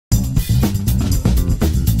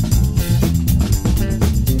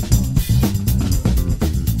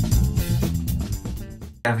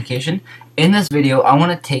Techguyification. In this video, I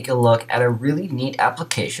want to take a look at a really neat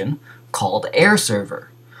application called Airserver.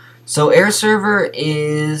 So Airserver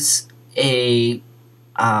is a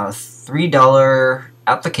 $3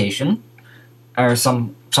 application, or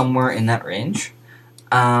somewhere in that range.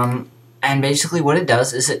 And basically what it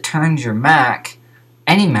does is it turns your Mac,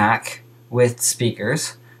 any Mac with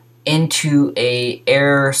speakers, into a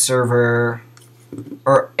Airserver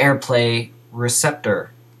or AirPlay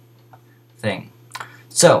receptor thing.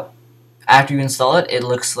 So, after you install it, it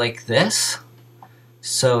looks like this.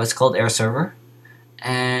 So it's called Airserver.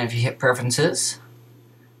 And if you hit Preferences,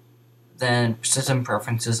 then System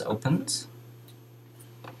Preferences opens.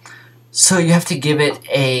 So you have to give it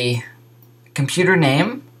a computer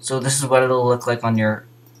name. So this is what it'll look like on your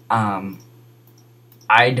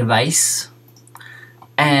iDevice.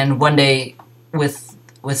 And one day with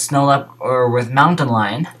Snow Leopard or with Mountain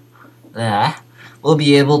Lion, we'll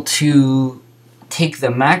be able to take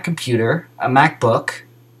the Mac computer, a MacBook,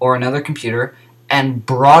 or another computer, and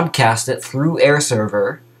broadcast it through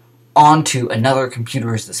Airserver onto another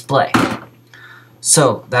computer's display.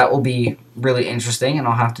 So that will be really interesting, and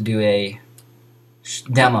I'll have to do a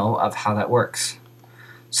demo of how that works.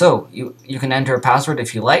 So you can enter a password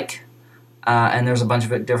if you like, and there's a bunch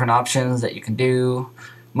of different options that you can do.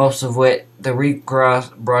 Most of which,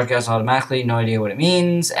 the broadcast automatically, no idea what it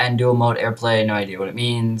means, and dual mode AirPlay, no idea what it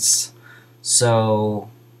means. So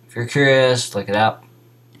if you're curious, look it up.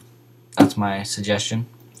 That's my suggestion.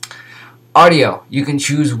 Audio, you can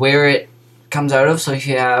choose where it comes out of. So if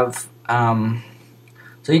you have,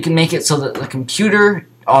 so you can make it so that the computer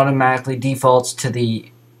automatically defaults to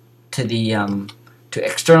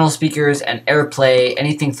external speakers, and AirPlay,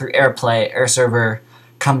 anything through AirPlay, Airserver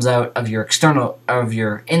comes out of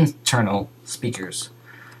your internal speakers.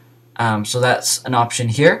 So that's an option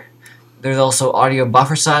here. There's also audio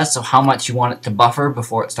buffer size, so how much you want it to buffer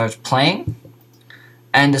before it starts playing.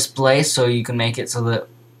 And display, so you can make it so that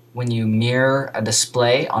when you mirror a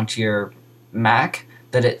display onto your Mac,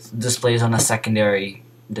 that it displays on a secondary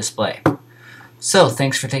display. So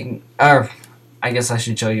thanks for taking, I guess I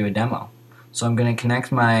should show you a demo. So I'm going to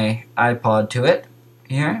connect my iPod to it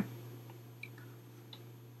here.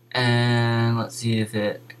 And let's see if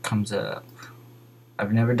it comes up.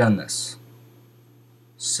 I've never done this,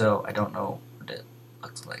 so I don't know what it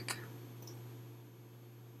looks like.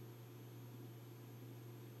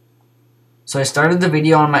 So I started the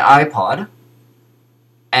video on my iPod,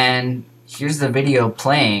 and here's the video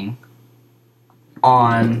playing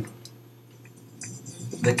on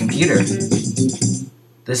the computer.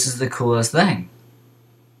 This is the coolest thing.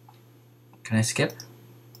 Can I skip?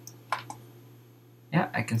 Yeah,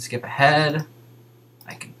 I can skip ahead.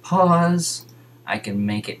 I can pause. I can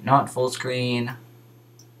make it not full screen.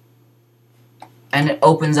 And it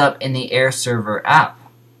opens up in the Airserver app.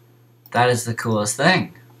 That is the coolest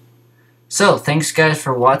thing. So, thanks guys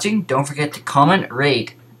for watching. Don't forget to comment,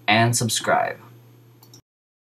 rate, and subscribe.